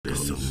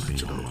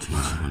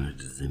attention? I wonder,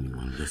 does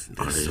anyone listen?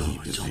 Are they even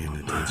paying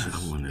attention?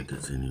 I wonder,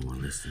 does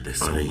anyone listen?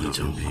 Are they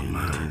even paying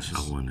attention?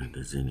 I wonder,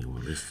 does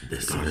anyone listen?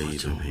 Are they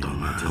even paying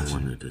attention? I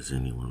wonder, does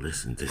anyone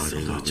listen? Are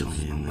they even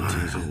paying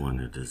attention? I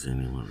wonder, does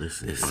anyone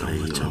listen? Are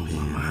they even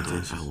paying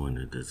attention? I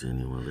wonder, does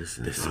anyone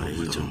listen? Are they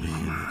even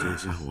paying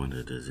attention? I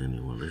wonder, does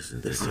anyone listen?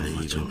 Are they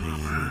even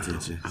paying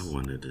attention? I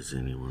wonder, does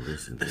anyone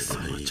listen? Are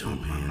they even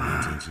paying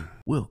attention?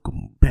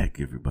 Welcome back,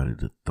 everybody,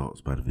 to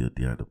Thoughts by DeVille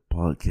DI, the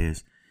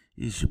podcast.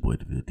 It's your boy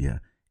DeVille DI,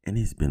 and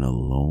it's been a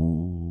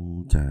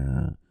long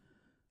time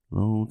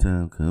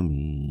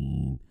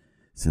coming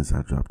since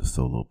I dropped a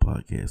solo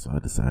podcast. So I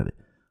decided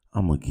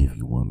I'm gonna give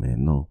you one,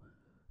 man. No,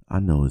 I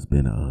know it's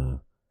been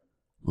a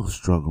little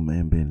struggle,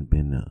 man.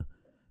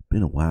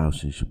 Been a while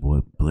since your boy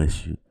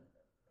blessed you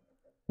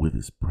with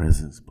his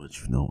presence, but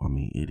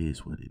it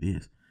is what it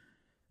is.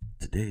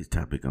 Today's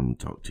topic, I'm gonna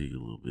talk to you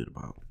a little bit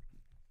about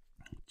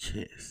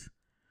chess.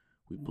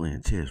 We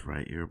playing chess,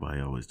 right?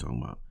 Everybody always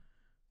talking about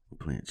we're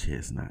playing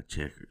chess, not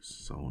checkers,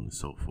 so on and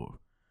so forth.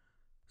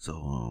 So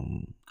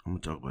I'm gonna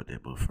talk about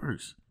that. But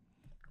first,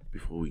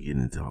 before we get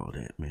into all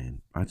that,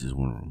 man, I just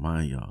want to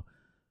remind y'all,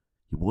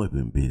 your boy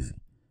been busy.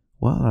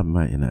 While I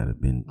might not have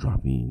been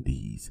dropping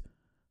these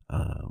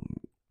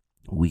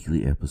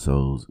weekly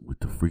episodes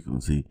with the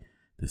frequency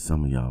that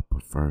some of y'all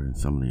prefer and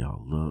some of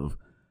y'all love,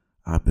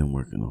 I've been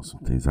working on some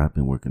things. I've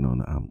been working on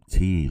the I'm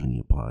Telling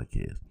You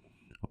podcast.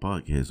 A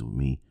podcast with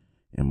me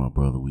and my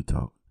brother. We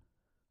talk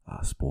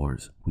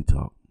sports, we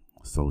talk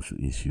social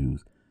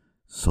issues,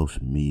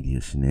 social media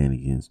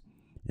shenanigans,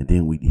 and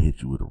then we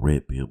hit you with a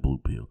red pill, blue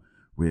pill.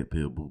 Red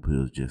pill, blue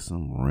pill is just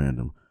some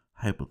random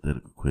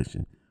hypothetical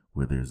question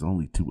where there's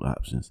only two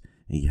options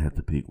and you have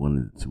to pick one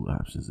of the two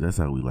options. That's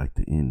how we like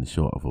to end the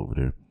show off over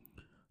there.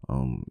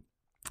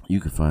 You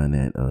can find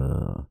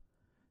that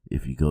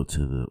if you go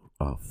to the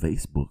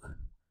Facebook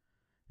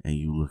and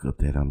you look up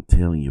that I'm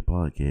Telling You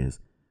podcast,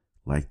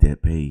 like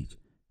that page,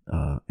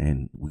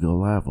 and we go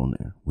live on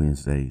there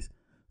Wednesdays,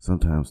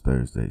 sometimes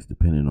Thursdays,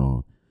 depending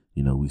on,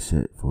 we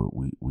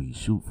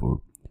shoot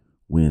for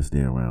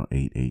Wednesday around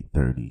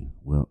 8:30.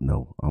 Well,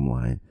 no, I'm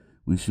lying.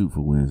 We shoot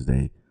for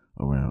Wednesday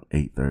around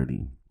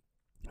 8:30,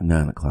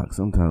 9 o'clock.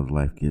 Sometimes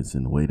life gets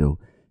in the way though,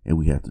 and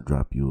we have to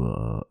drop you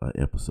a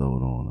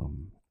episode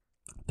on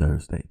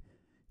Thursday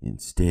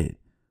instead.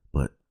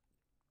 But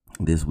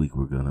this week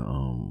we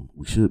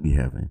should be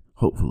having,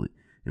 hopefully,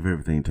 if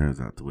everything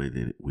turns out the way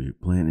that we're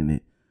planning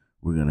it,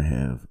 we're going to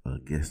have a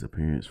guest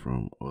appearance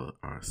from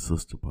our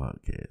sister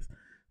podcast,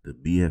 the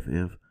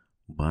BFF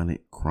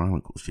Bonnet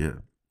Chronicles.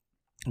 Yeah,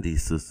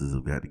 these sisters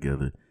have got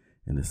together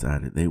and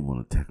decided they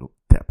want to tackle,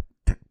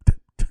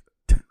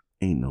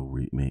 ain't no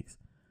remix.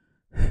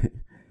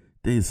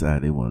 They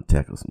decided they want to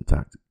tackle some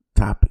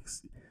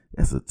topics.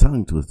 That's a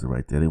tongue twister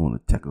right there. They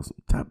want to tackle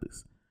some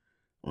topics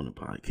on the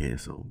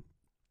podcast. So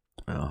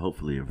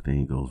hopefully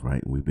everything goes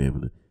right and we'll be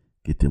able to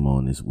get them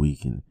on this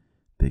week and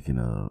they can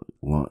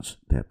launch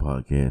that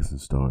podcast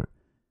and start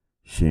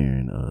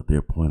sharing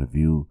their point of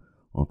view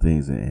on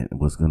things. And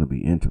what's going to be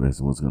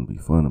interesting, what's going to be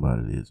fun about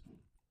it is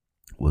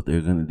what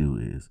they're going to do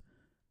is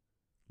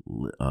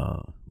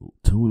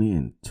tune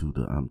in to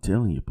the I'm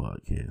Telling You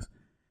podcast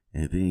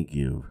and then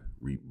give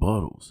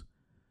rebuttals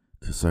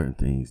to certain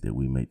things that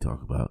we may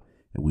talk about.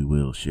 And we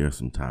will share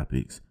some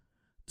topics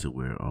to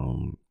where,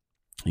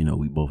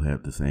 we both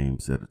have the same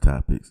set of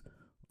topics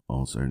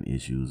on certain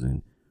issues,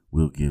 and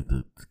we'll give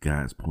the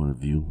guy's point of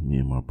view, me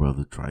and my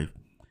brother Trife,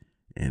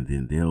 and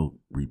then they'll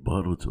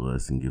rebuttal to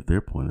us and give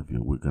their point of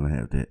view. We're going to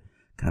have that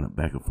kind of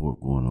back and forth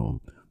going on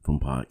from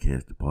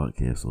podcast to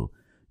podcast. So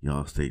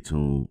y'all stay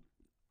tuned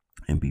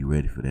and be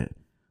ready for that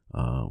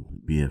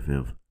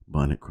BFF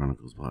Bonnet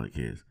Chronicles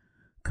podcast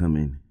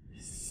coming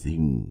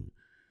soon.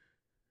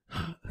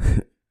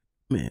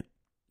 Man,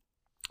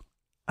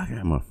 I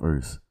got my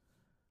first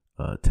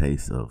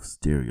taste of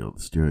Stereo,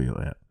 the Stereo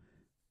app.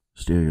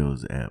 Stereo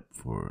is an app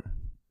for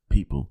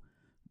people.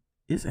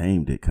 It's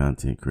aimed at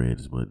content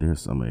creators, but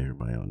there's some of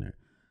everybody on there.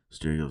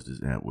 Stereo is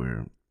this app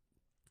where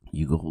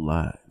you go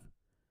live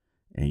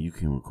and you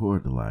can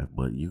record the live,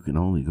 but you can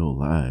only go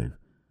live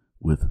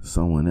with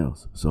someone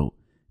else. So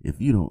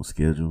if you don't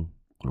schedule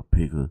or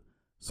pick a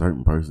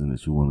certain person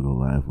that you want to go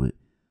live with,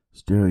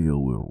 Stereo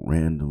will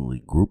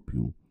randomly group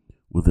you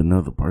with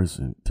another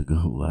person to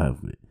go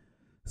live with.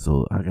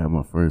 So I got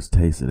my first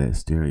taste of that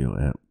Stereo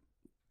app.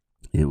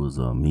 It was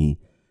me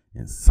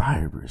and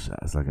Cyber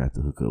Shots. I got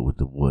to hook up with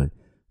the boy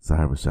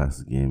Cyber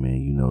Shots again,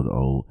 man. You know, the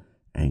old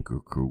Anchor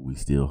crew. We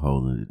still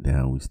holding it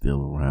down. We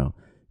still around.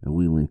 And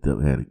we linked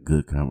up, had a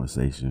good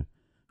conversation.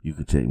 You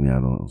can check me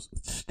out on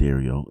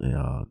Stereo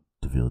at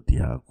DeVille DI,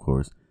 of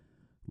course.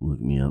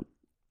 Look me up.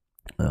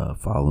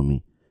 Follow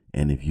me.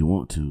 And if you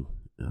want to,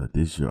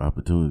 this is your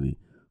opportunity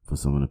for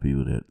some of the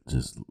people that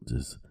just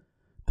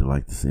that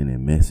like to send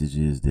in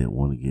messages, that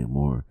want to get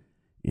more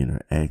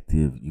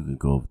interactive. You can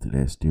go over to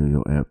that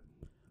Stereo app,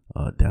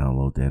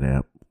 download that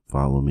app,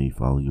 follow me,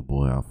 follow your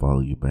boy, I'll follow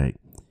you back,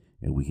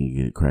 and we can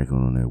get it cracking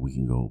on there. We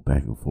can go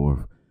back and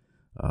forth.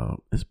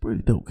 It's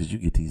pretty dope because you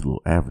get these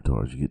little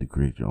avatars. You get to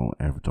create your own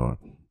avatar.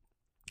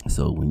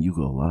 So when you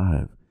go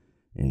live,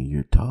 and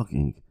you're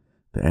talking,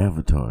 the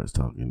avatar is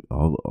talking.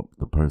 All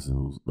the person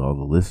who's all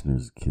the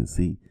listeners can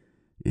see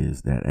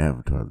is that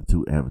avatar, the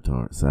two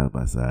avatars side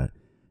by side.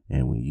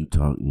 And when you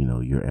talk,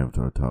 your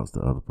avatar talks, the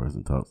other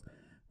person talks,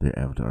 their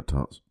avatar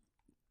talks.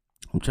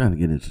 I'm trying to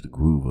get into the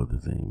groove of the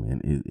thing,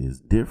 man. It is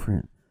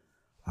different.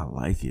 I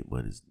like it,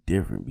 but it's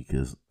different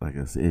because, like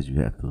I said,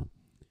 you have to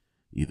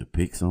either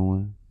pick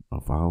someone, a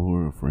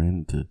follower, a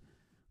friend, to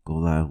go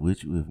live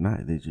with you. If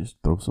not, they just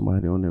throw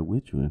somebody on there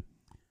with you. And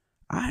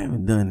I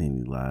haven't done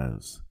any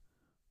lives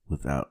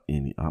without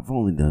any. I've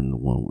only done the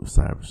one with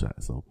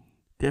Cybershot. So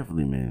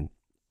definitely, man.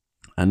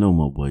 I know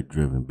my boy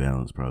Driven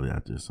Balance probably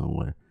out there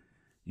somewhere.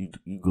 You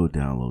go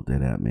download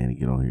that app, man, and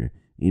get on here.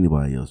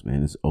 Anybody else,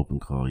 man, it's open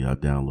call. Y'all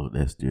download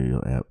that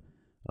Stereo app.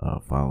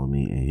 Follow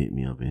me and hit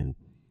me up, and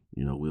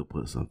we'll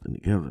put something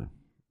together.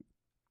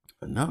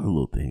 Another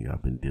little thing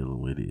I've been dealing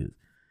with is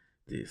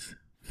this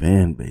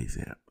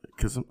Fanbase app,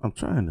 because I'm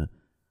trying to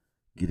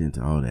get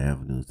into all the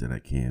avenues that I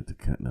can to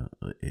kind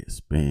of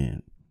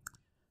expand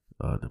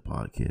the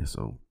podcast.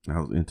 So I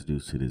was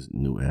introduced to this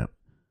new app,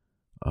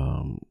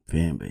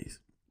 Fanbase.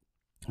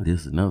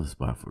 This is another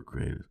spot for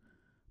creators,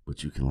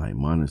 but you can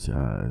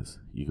monetize.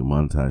 You can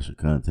monetize your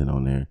content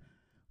on there,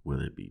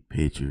 whether it be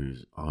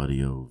pictures,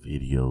 audio,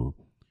 video,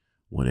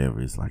 whatever.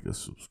 It's like a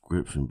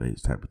subscription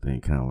based type of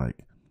thing, kind of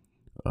like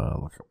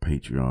a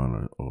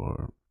Patreon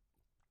or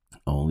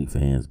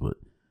OnlyFans, but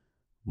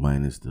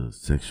minus the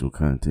sexual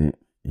content.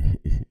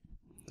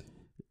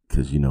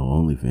 Because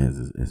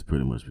OnlyFans has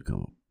pretty much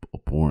become a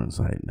porn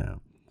site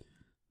now.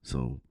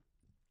 So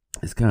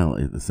it's kind of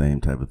like the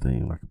same type of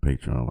thing, like a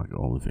Patreon, like an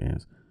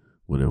OnlyFans,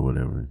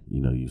 whatever.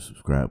 You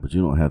subscribe, but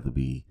you don't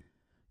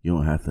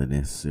have to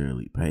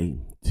necessarily pay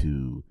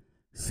to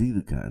see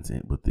the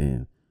content. But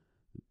then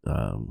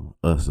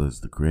us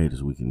as the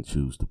creators, we can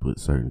choose to put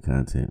certain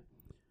content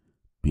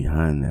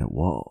behind that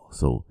wall.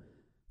 So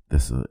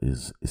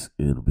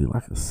it'll be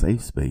like a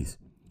safe space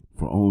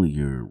for only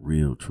your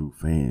real true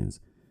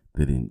fans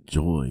that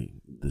enjoy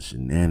the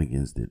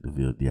shenanigans that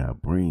DeVille DI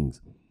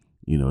brings.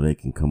 They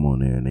can come on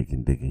there and they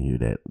can hear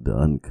the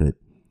uncut,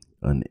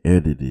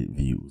 unedited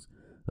views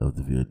of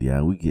DeVille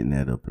DI. We getting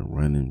that up and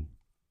running.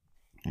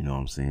 You know what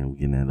I'm saying? We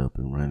getting that up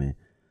and running.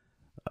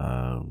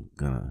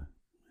 Gonna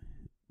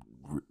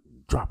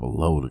drop a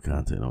load of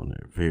content on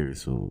there very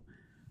soon.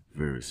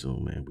 Very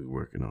soon, man. We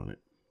working on it.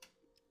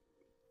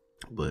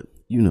 But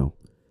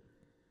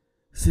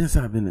since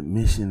I've been at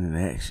Mission in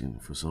Action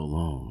for so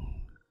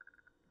long,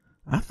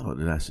 I thought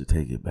that I should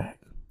take it back.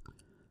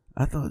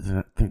 I think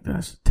that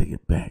I should take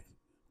it back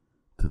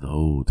to the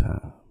old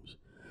times.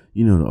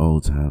 The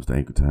old times, the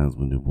anchor times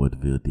when the boy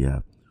DeVille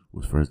DI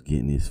was first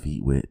getting his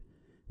feet wet,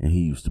 and he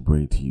used to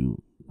bring to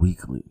you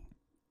weekly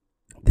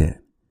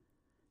that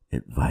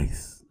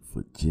advice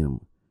for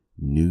gym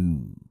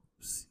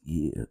news.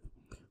 Yeah,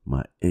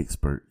 my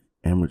expert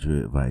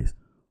amateur advice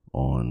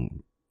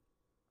on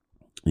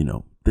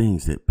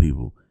things that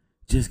people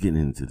just getting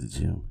into the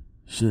gym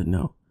should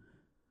know.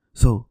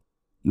 So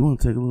you want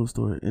to take a little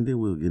story, and then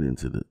we'll get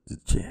into the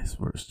chess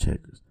versus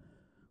checkers.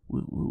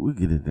 We'll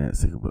get into that in a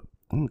second, but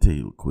I'm going to tell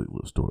you a quick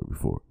little story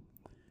before.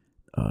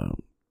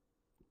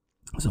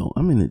 So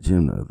I'm in the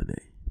gym the other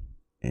day,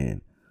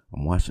 and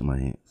I'm washing my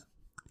hands,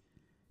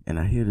 and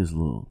I hear this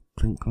little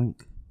clink,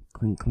 clink,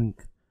 clink,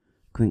 clink,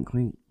 clink,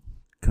 clink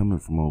coming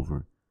from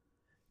over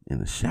in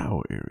the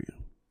shower area.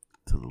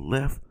 To the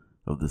left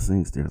of the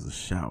sinks, there's a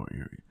shower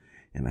area,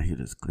 and I hear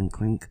this clink,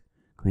 clink,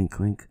 clink,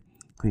 clink,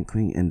 clink,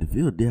 clink, and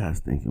DeVille DI is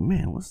thinking,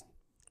 man,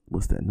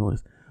 what's that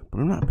noise? But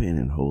I'm not paying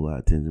a whole lot of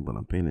attention, but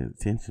I'm paying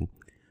attention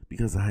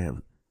because I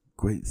have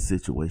great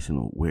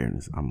situational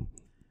awareness. I'm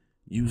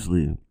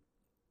usually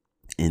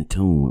in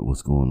tune with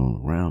what's going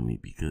on around me,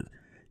 because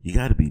you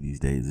got to be these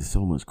days. There's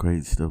so much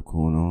crazy stuff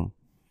going on.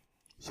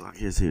 So I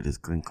just hear this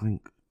clink,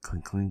 clink,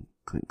 clink, clink,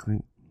 clink,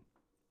 clink.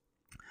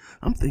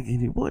 I'm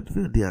thinking, what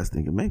DeVille DI is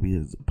thinking, maybe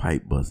it's a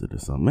pipe busted or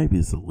something. Maybe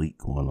it's a leak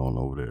going on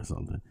over there or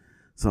something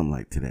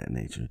like to that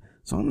nature.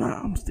 So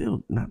I'm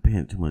still not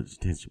paying too much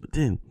attention. But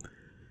then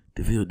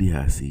DeVille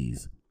DI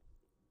sees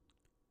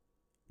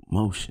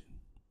motion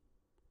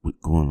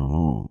going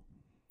along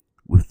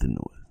with the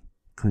noise.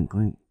 Clink,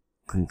 clink,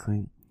 clink,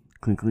 clink,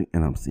 clink, clink.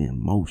 And I'm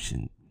seeing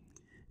motion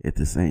at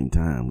the same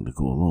time to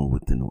go along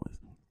with the noise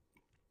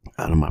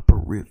out of my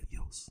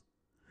peripherals.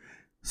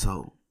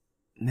 So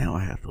now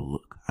I have to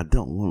look. I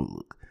don't want to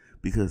look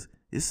because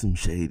it's some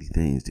shady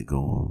things that go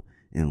on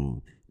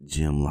in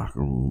gym, locker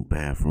room,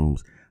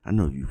 bathrooms. I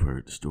know you've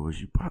heard the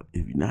stories.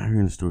 If you're not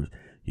hearing the stories,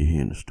 you're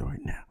hearing the story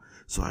now.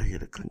 So I hear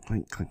the clink,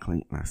 clink, clink,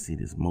 clink, and I see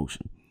this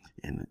motion.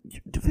 And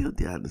DeVille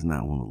DI does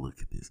not want to look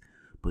at this,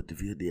 but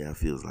DeVille DI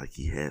feels like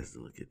he has to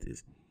look at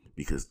this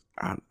because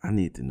I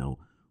need to know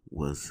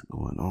what's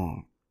going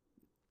on.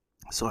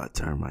 So I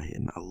turn my head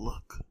and I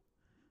look,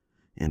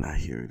 and I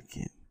hear it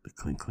again, the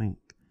clink, clink,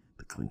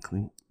 the clink,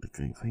 clink, the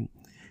clink, clink,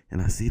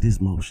 and I see this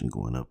motion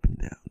going up and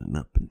down and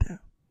up and down.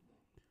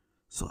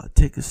 So I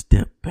take a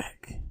step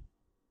back.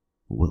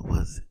 What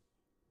was it?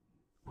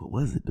 What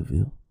was it,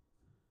 DeVille?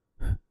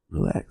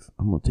 Relax,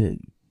 I'm gonna tell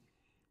you.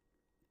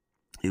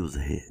 It was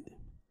a head.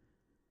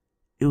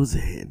 It was a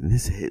head, and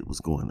this head was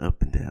going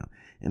up and down.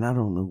 And I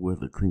don't know where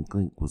the clink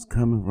clink was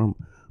coming from,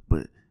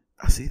 but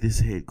I see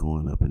this head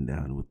going up and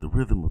down with the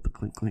rhythm of the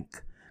clink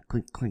clink,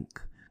 clink clink,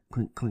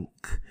 clink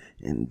clink.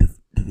 And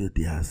the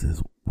guy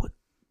says, "What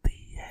the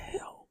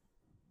hell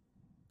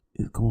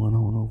is going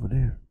on over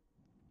there?"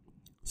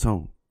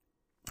 So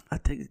I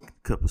take a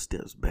couple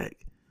steps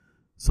back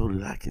so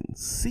that I can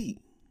see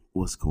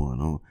what's going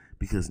on,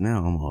 because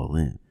now I'm all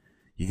in.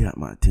 You got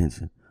my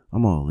attention.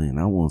 I'm all in.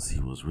 I want to see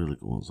what's really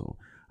going on.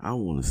 I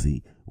want to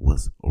see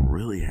what's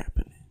really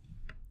happening.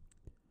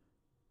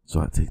 So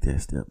I take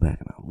that step back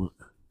and I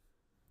look.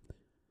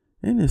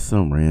 And there's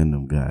some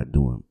random guy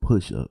doing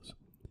push-ups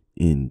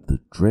in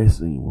the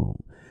dressing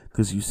room.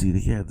 Because you see,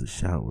 they have the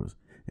showers.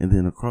 And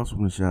then across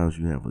from the showers,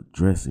 you have a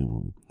dressing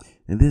room.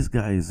 And this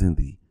guy is in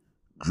the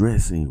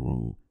dressing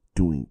room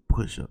doing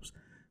push-ups.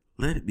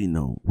 Let it be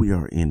known, we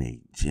are in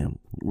a gym.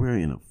 We're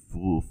in a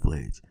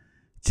full-fledged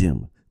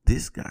gym.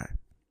 This guy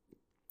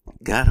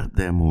got up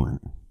that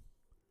morning,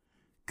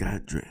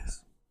 got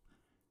dressed,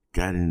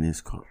 got in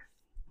his car,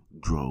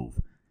 drove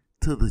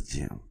to the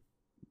gym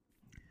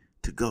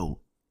to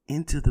go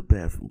into the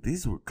bathroom.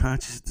 These were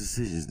conscious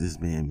decisions this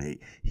man made.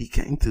 He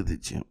came to the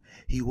gym.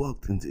 He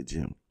walked into the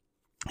gym.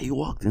 He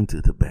walked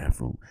into the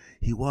bathroom.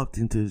 He walked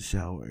into the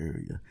shower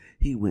area.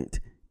 He went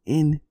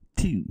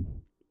into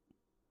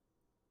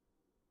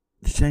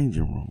the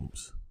changing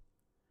rooms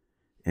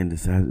and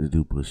decided to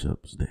do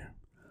push-ups there.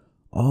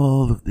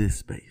 All of this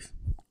space,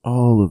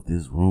 all of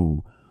this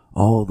room,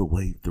 all the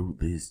way through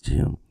this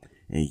gym,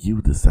 and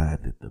you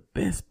decide that the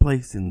best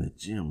place in the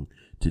gym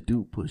to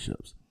do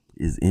push-ups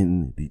is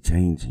in the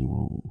changing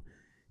room,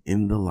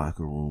 in the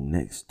locker room,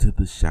 next to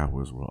the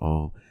showers where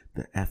all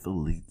the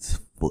athlete's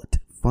foot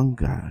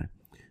fungi,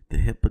 the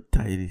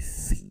hepatitis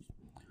C,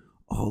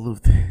 all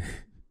of the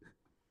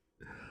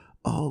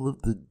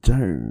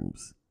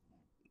germs,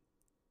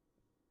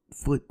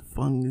 foot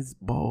fungus,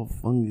 ball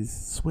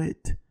fungus,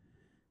 sweat,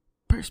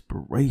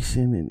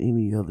 perspiration, and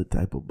any other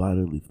type of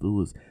bodily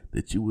fluids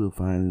that you will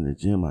find in the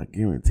gym. I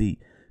guarantee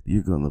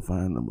you're going to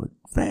find the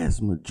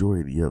vast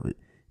majority of it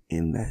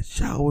in that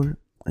shower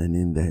and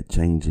in that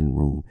changing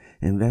room.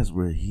 And that's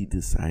where he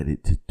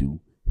decided to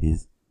do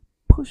his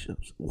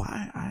push-ups.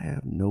 Why? I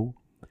have no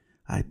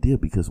idea,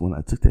 because when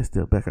I took that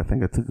step back, I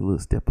think I took a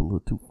little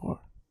too far.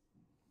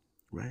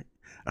 Right?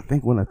 I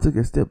think when I took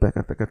a step back,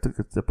 I think I took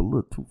a step a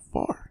little too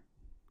far.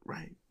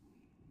 Right?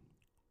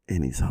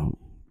 And he saw me.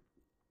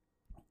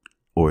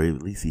 Or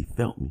at least he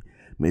felt me.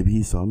 Maybe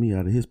he saw me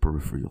out of his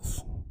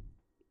peripherals.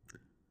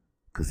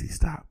 Because he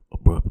stopped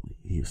abruptly.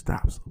 He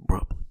stops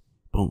abruptly.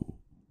 Boom.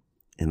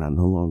 And I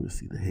no longer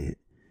see the head.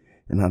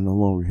 And I no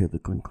longer hear the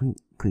clink, clink,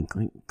 clink,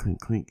 clink, clink,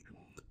 clink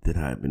that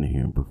I had been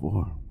hearing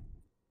before.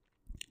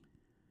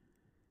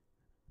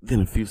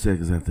 Then a few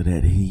seconds after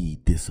that,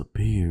 he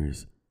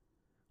disappears.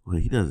 Well,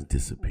 he doesn't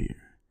disappear.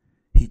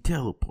 He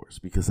teleports,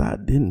 because I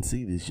didn't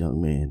see this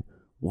young man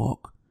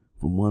walk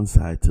from one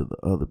side to the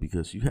other,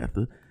 because you have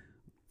to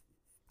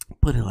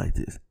put it like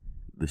this.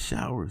 The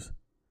showers,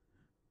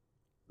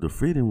 the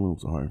fitting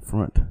rooms are in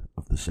front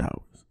of the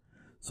showers.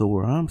 So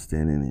where I'm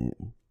standing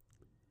in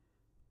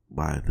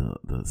by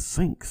the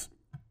sinks,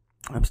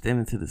 I'm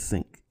standing to the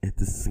sink, at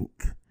the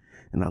sink.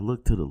 And I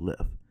look to the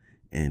left.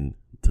 And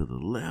to the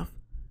left,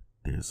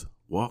 there's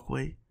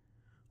walkway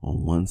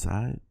on one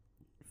side,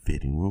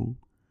 fitting room,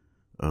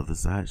 other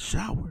side,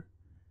 shower.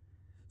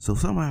 So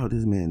somehow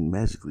this man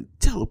magically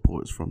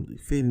teleports from the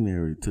fitting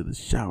area to the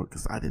shower,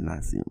 because I did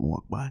not see him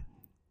walk by,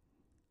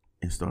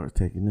 and started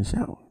taking the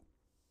shower.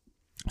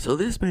 So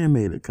this man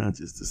made a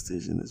conscious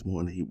decision this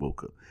morning. He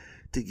woke up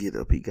to get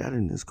up. He got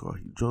in his car.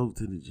 He drove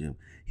to the gym.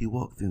 He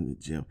walked in the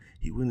gym.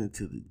 He went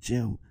into the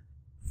gym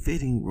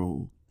fitting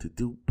room to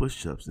do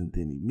push-ups. And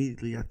then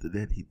immediately after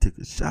that, he took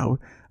a shower.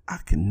 I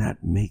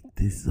cannot make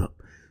this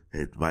up.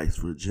 Advice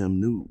for gym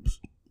noobs.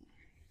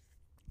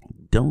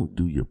 Don't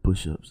do your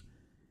push-ups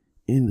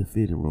in the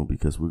fitting room,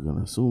 because we're going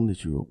to assume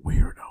that you're a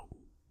weirdo.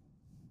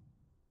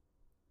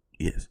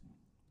 Yes.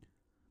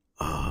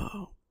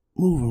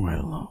 Moving right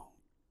along.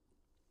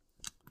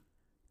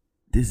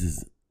 This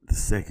is the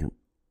second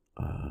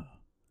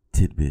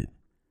tidbit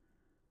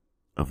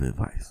of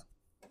advice.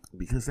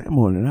 Because that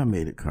morning I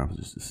made a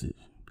conscious decision.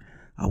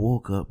 I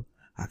woke up,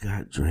 I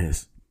got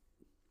dressed,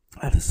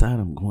 I decided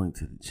I'm going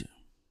to the gym.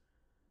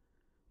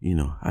 You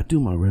know, I do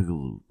my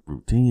regular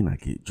routine, I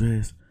get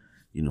dressed,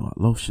 you know, I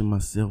lotion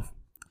myself.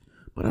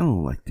 But I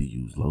don't like to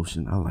use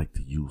lotion. I like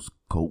to use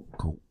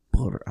cocoa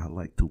butter. I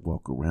like to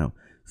walk around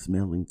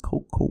smelling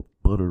cocoa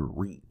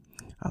buttery.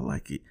 I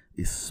like it.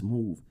 It's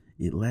smooth.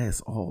 It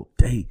lasts all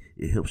day.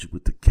 It helps you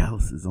with the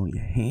calluses on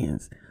your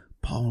hands.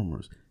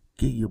 Palmer's.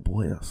 Give your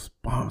boy a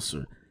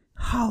sponsor.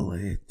 Holla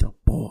at the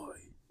boy.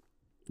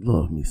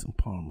 Love me some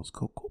Palmer's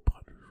cocoa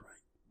butter,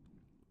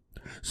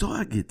 right? So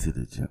I get to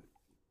the gym.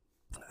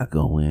 I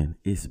go in.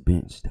 It's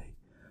bench day.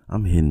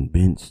 I'm hitting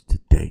bench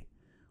today.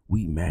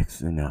 We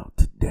maxing out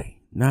today.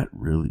 Not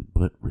really,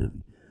 but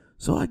really.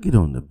 So I get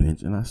on the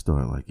bench and I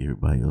start like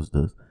everybody else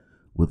does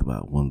with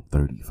about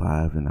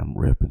 135, and I'm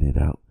repping it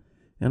out.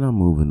 And I'm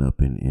moving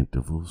up in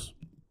intervals.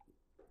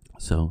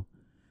 So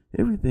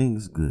everything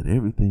is good.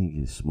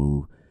 Everything is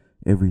smooth.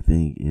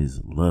 Everything is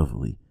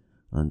lovely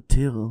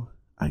until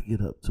I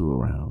get up to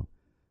around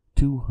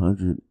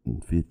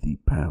 250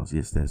 pounds.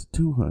 Yes, that's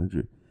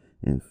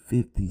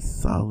 250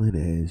 solid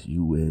ass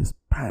US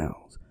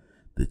pounds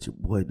that your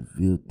boy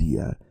DeVille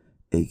D.I.,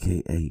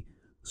 aka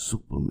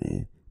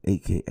Superman,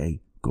 aka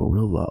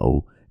Gorilla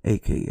O,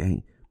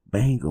 aka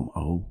Bangum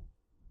O,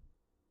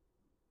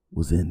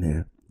 was in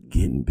there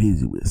getting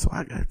busy with. So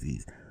I got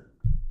these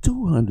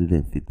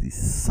 250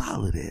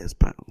 solid ass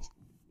pounds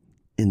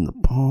in the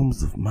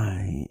palms of my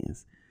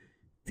hands.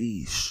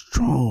 These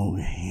strong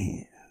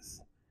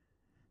hands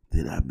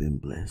that I've been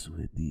blessed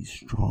with. These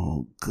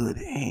strong, good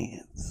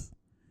hands.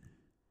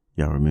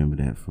 Y'all remember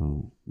that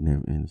from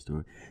Never Ending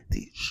Story?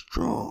 These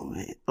strong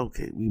hands.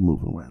 Okay, we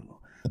moving right along.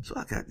 So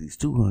I got these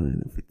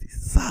 250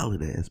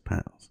 solid ass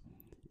pounds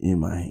in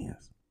my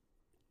hands.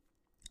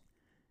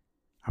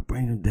 I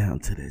bring them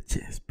down to that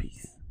chest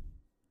piece.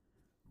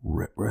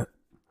 Rep.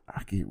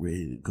 I get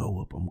ready to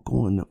go up. I'm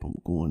going up.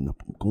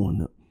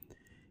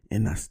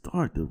 And I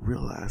start to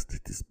realize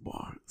that this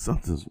bar,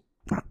 something's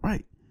not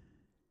right.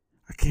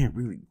 I can't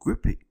really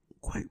grip it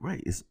quite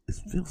right. It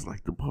feels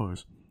like the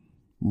bar's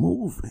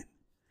moving.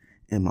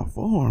 And my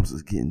forearms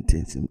is getting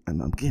tension.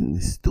 And I'm getting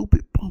this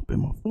stupid pump in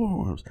my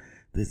forearms.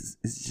 It's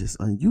just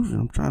unusual.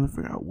 I'm trying to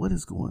figure out what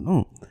is going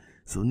on.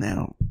 So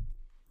now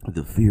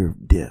the fear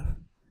of death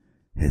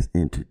has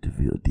entered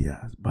DeVille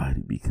D.I.'s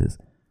body, because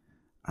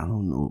I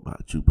don't know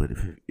about you, but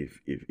if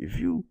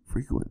you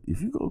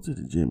go to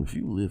the gym, if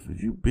you lift,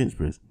 if you bench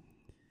press,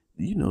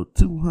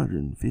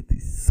 250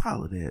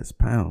 solid ass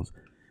pounds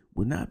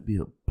would not be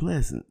a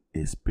pleasant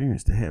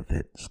experience to have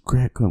that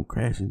crack come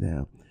crashing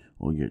down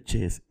on your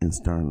chest and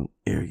sternum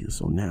area.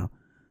 So now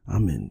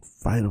I'm in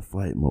fight or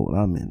flight mode.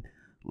 I'm in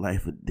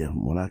life or death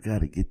mode. I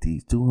gotta get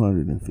these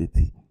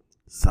 250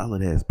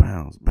 solid ass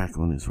pounds back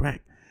on this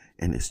rack,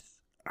 and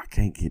I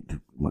can't get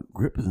my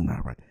grip is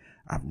not right.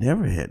 I've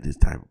never had this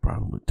type of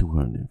problem with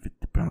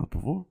 250 pounds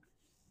before.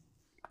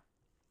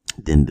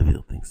 Then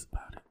DeVille thinks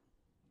about it.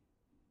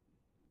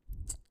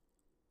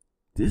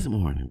 This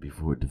morning,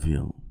 before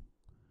DeVille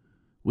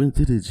went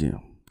to the gym,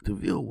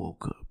 DeVille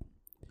woke up.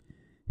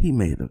 He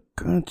made a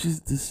conscious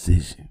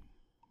decision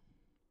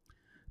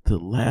to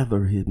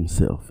lather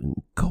himself in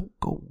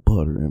cocoa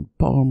butter and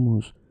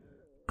Palmer's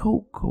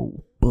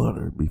cocoa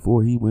butter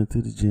before he went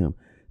to the gym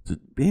to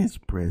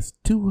bench press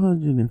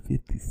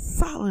 250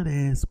 solid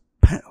ass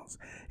pounds.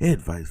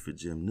 Advice for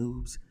gym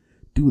noobs: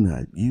 do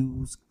not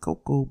use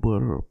cocoa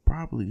butter or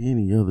probably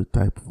any other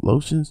type of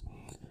lotions.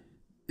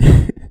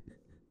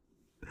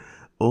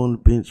 On the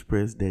bench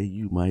press day,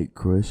 you might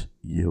crush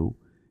your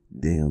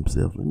damn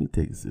self. Let me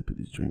take a sip of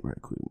this drink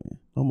right quick, man.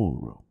 I'm on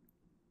the roll.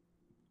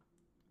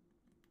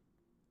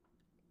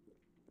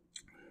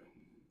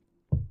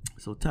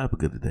 So,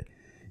 topic of the day.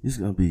 It's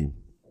going to be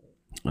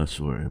a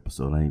short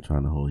episode. I ain't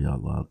trying to hold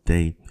y'all all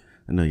day.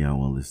 I know y'all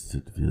want to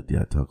listen to DeVille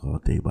D.I. talk all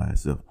day by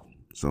itself.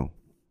 So,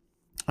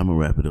 I'm going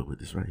to wrap it up with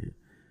this right here.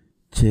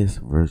 Chess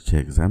versus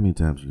checkers. How many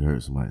times you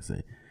heard somebody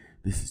say,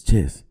 this is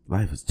chess.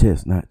 Life is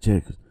chess, not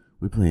checkers.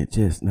 We're playing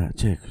chess, not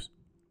checkers.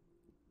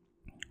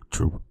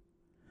 True.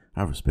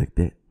 I respect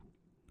that.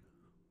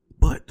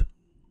 But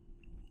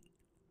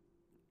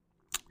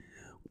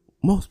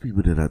most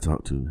people that I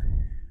talk to,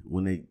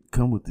 when they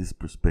come with this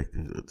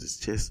perspective of this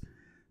chess,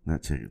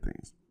 not checker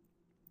things,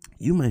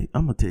 I'm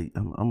gonna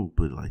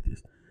put it like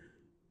this.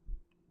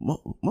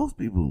 Most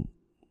people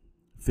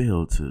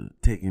fail to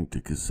take into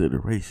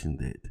consideration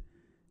that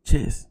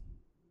chess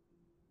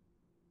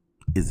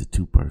is a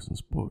two-person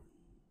sport.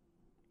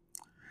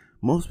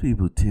 Most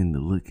people tend to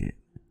look at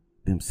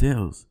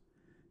themselves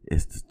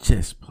as the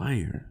chess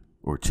player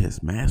or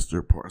chess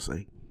master per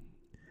se,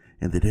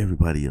 and that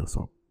everybody else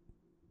are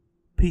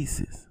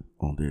pieces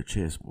on their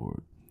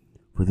chessboard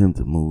for them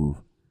to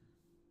move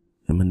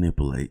and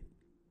manipulate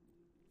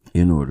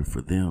in order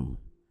for them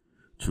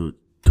to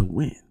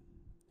win,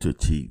 to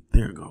achieve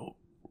their goal.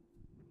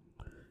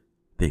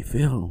 They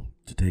fail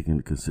to take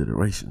into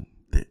consideration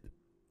that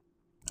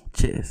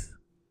chess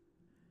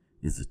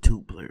is a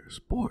two-player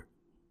sport,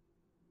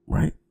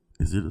 right?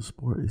 Is it a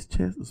sport? Is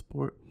chess a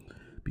sport?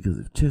 Because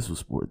if chess was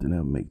sport, then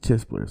that would make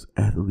chess players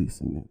athletes,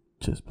 and then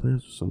chess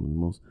players are some of the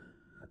most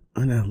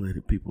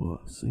unathletic people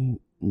I've seen.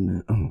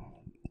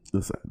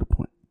 That's not the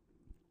point.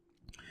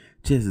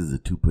 Chess is a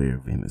two-player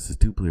event. It's a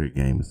two-player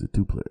game. It's a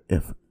two-player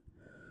effort.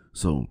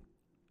 So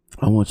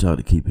I want y'all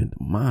to keep in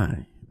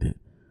mind that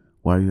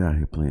while you're out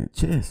here playing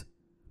chess,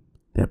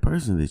 that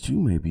person that you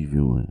may be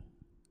viewing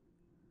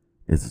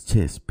as a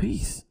chess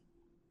piece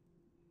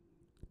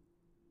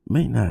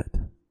may not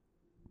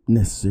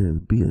necessarily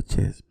be a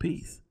chess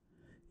piece.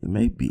 It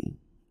may be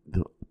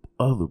the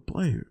other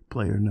player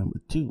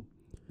number two,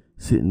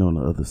 sitting on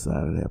the other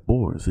side of that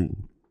board. See,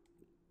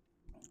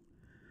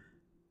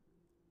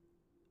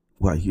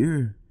 while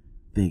you're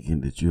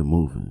thinking that you're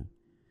moving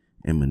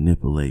and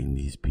manipulating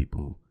these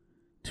people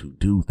to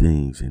do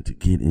things and to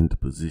get into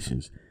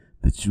positions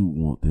that you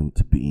want them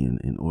to be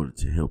in order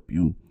to help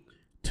you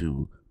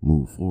to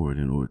move forward,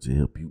 in order to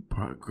help you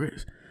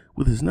progress.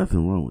 Well, there's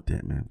nothing wrong with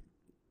that, man.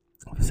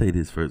 I'll say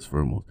this first and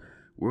foremost.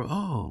 We're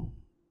all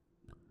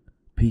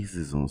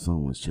pieces on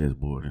someone's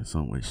chessboard in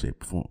some way,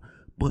 shape, or form.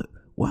 But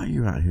while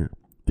you're out here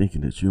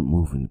thinking that you're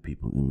moving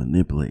people and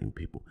manipulating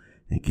people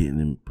and getting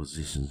them in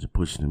positions and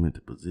pushing them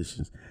into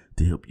positions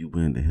to help you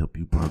win, to help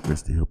you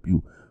progress, to help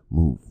you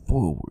move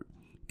forward,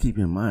 keep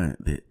in mind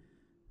that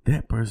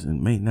that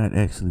person may not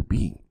actually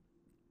be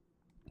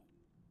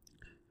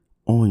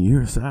on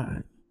your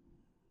side.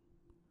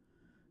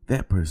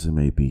 That person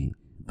may be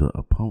the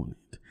opponent.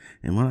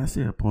 And when I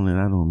say opponent,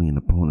 I don't mean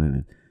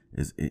opponent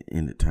as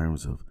in the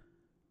terms of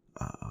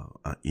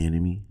an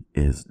enemy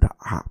as the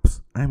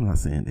ops. I'm not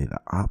saying they're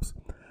the ops.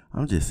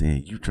 I'm just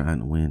saying you trying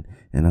to win,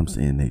 and I'm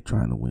saying they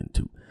trying to win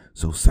too.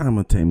 So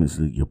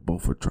simultaneously, you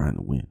both are trying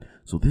to win.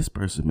 So this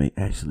person may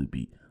actually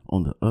be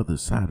on the other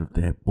side of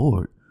that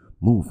board,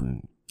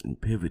 moving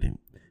and pivoting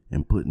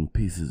and putting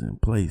pieces in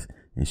place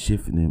and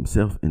shifting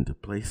himself into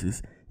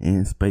places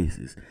and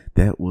spaces.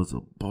 That was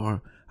a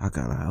bar. I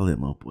gotta holler at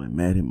my boy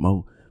Matty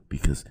Mo,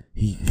 because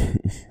he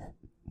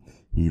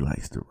he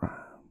likes to rhyme.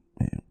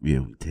 Man, yeah,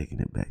 we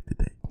taking it back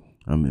today.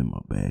 I'm in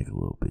my bag a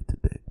little bit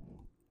today.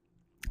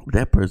 But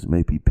that person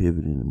may be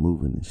pivoting and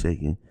moving and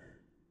shaking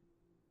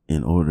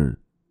in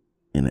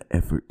an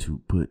effort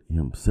to put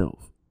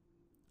himself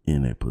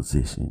in a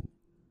position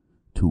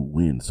to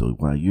win. So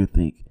while you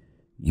think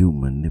you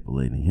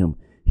manipulating him,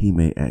 he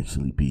may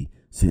actually be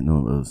sitting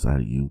on the other side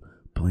of you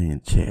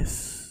playing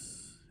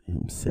chess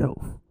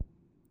himself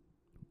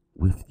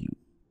with you,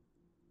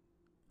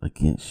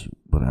 against you.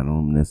 But I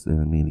don't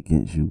necessarily mean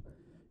against you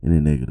in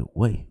a negative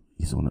way.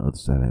 He's on the other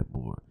side of that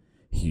board.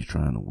 He's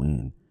trying to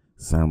win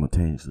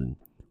simultaneously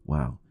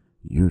while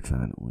you're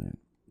trying to win.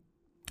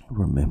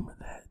 Remember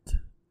that.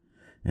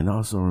 And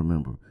also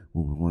remember,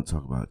 when we want to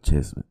talk about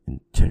chess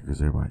and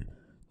checkers, everybody,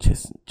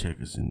 chess and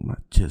checkers in my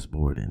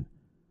chessboard, and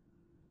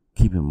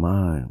keep in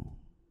mind,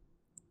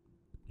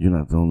 you're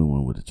not the only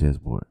one with a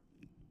chessboard.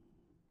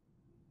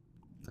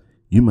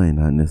 You may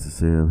not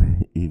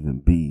necessarily even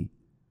be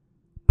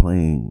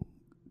playing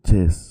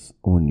chess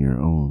on your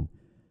own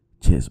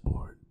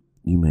chessboard.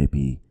 You may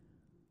be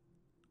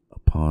a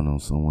pawn on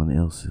someone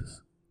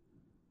else's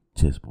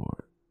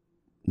chessboard.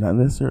 Not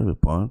necessarily a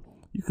pawn.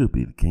 You could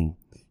be the king.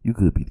 You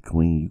could be the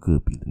queen. You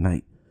could be the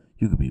knight.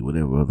 You could be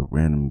whatever other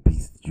random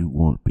piece that you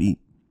want to be.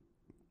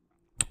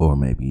 Or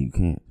maybe you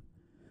can't,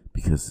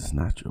 because it's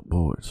not your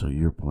board. So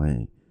you're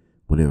playing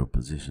whatever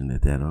position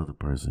that other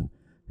person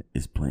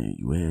is playing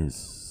you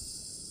as.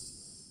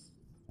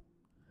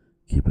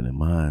 Keep it in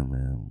mind,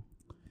 man.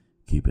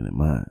 Keep it in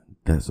mind.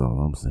 That's all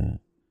I'm saying.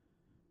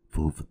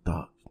 Food for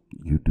thought.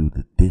 You do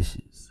the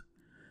dishes.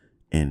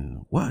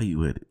 And while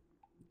you at it,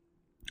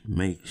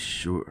 make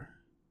sure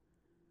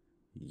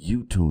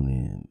you tune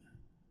in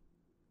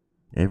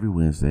every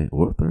Wednesday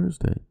or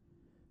Thursday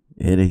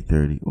at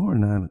 8:30 or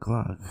 9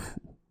 o'clock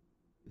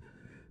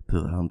to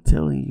I'm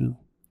Telling You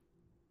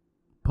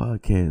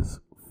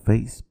podcast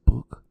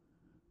Facebook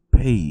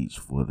page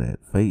for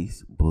that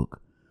Facebook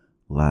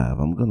Live.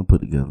 I'm going to put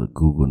together a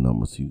Google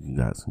number so you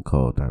guys can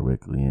call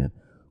directly in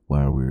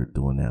while we're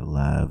doing that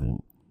live,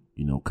 and,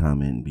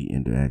 comment and be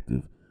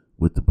interactive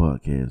with the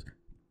podcast.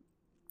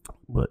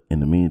 But in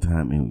the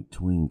meantime, in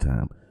between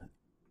time,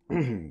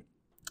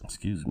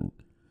 excuse me,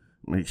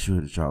 make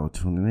sure that y'all are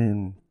tuning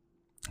in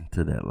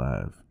to that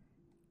live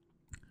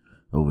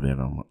over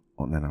there on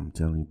that I'm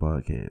Telling You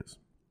podcast.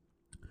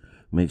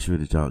 Make sure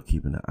that y'all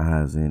keeping the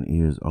eyes and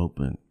ears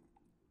open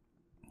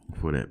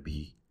for that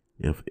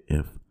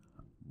BFF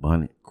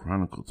Bonnet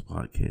Chronicles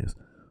podcast.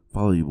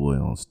 Follow your boy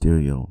on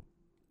Stereo.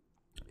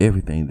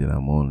 Everything that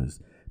I'm on is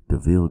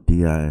DeVille,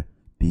 DVILLE,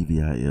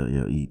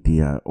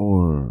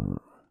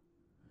 or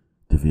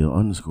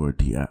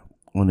DeVille_DI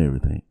on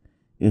everything.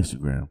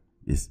 Instagram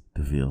is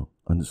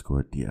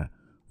DeVille_DI.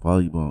 Follow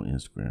your boy on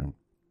Instagram.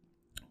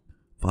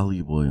 Follow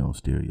your boy on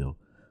Stereo.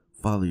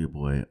 Follow your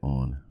boy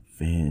on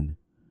Fan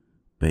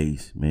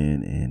Base,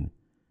 man. And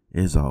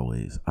as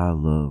always, I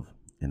love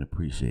and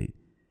appreciate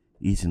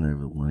each and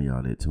every one of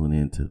y'all that tune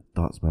in to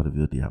Thoughts by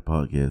DeVille DI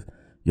podcast.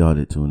 Y'all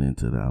that tune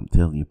into the I'm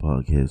Telling You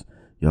podcast.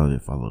 Y'all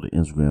that follow the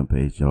Instagram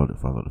page. Y'all that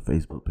follow the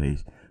Facebook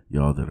page.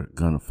 Y'all that are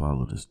gonna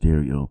follow the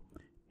Stereo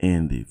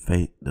and the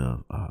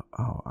I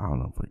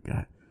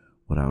forgot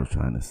what I was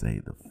trying to say.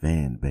 The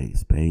Fan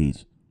Base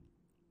page.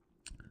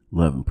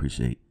 Love and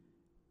appreciate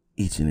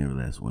each and every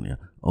last one of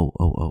y'all.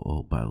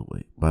 Oh, by the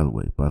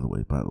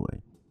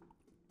way.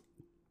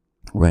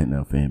 Right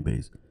now, Fan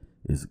Base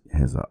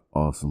has an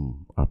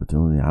awesome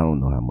opportunity. I don't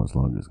know how much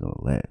longer it's going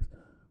to last,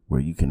 where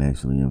you can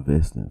actually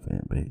invest in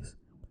Fan Base.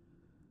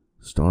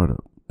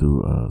 Startup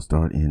through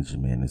Start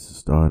Engine, man. It's a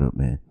startup,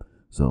 man.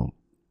 So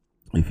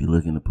if you're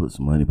looking to put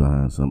some money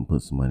behind something,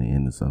 put some money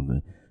into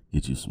something,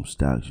 get you some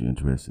stocks you're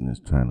interested in,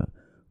 trying to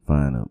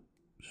find a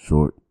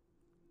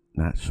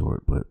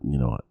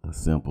a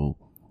simple,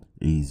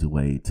 easy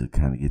way to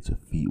kind of get your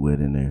feet wet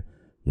in there,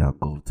 y'all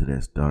go to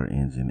that Start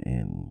Engine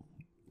and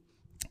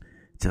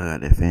check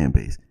out that Fan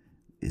Base.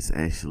 It's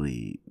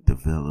actually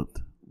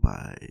developed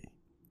by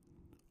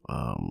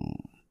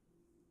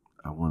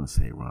want to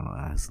say Ronald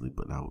Isley,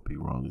 but I would be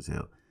wrong as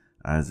hell.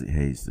 Isaac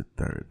Hayes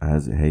III.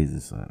 Isaac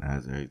Hayes' son.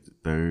 Isaac Hayes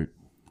III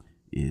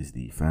is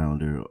the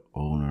founder,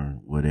 owner,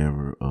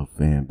 whatever of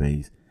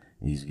Fanbase.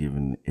 He's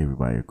giving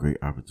everybody a great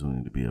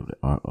opportunity to be able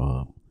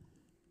to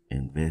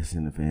invest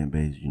in the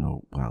Fanbase,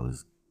 while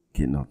it's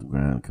getting off the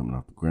ground, coming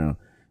off the ground.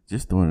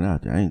 Just throwing it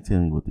out there. I ain't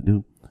telling you what to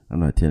do. I'm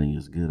not telling you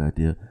it's a good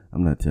idea.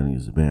 I'm not telling you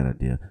it's a bad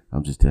idea.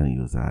 I'm just telling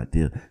you it's an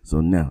idea.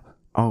 So now,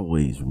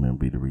 always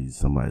remember, be the reason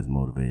somebody's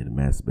motivated and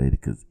masturbated,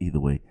 because either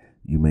way,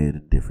 you made a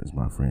difference,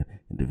 my friend.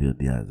 And DeVille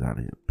Diaz out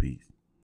of here. Peace.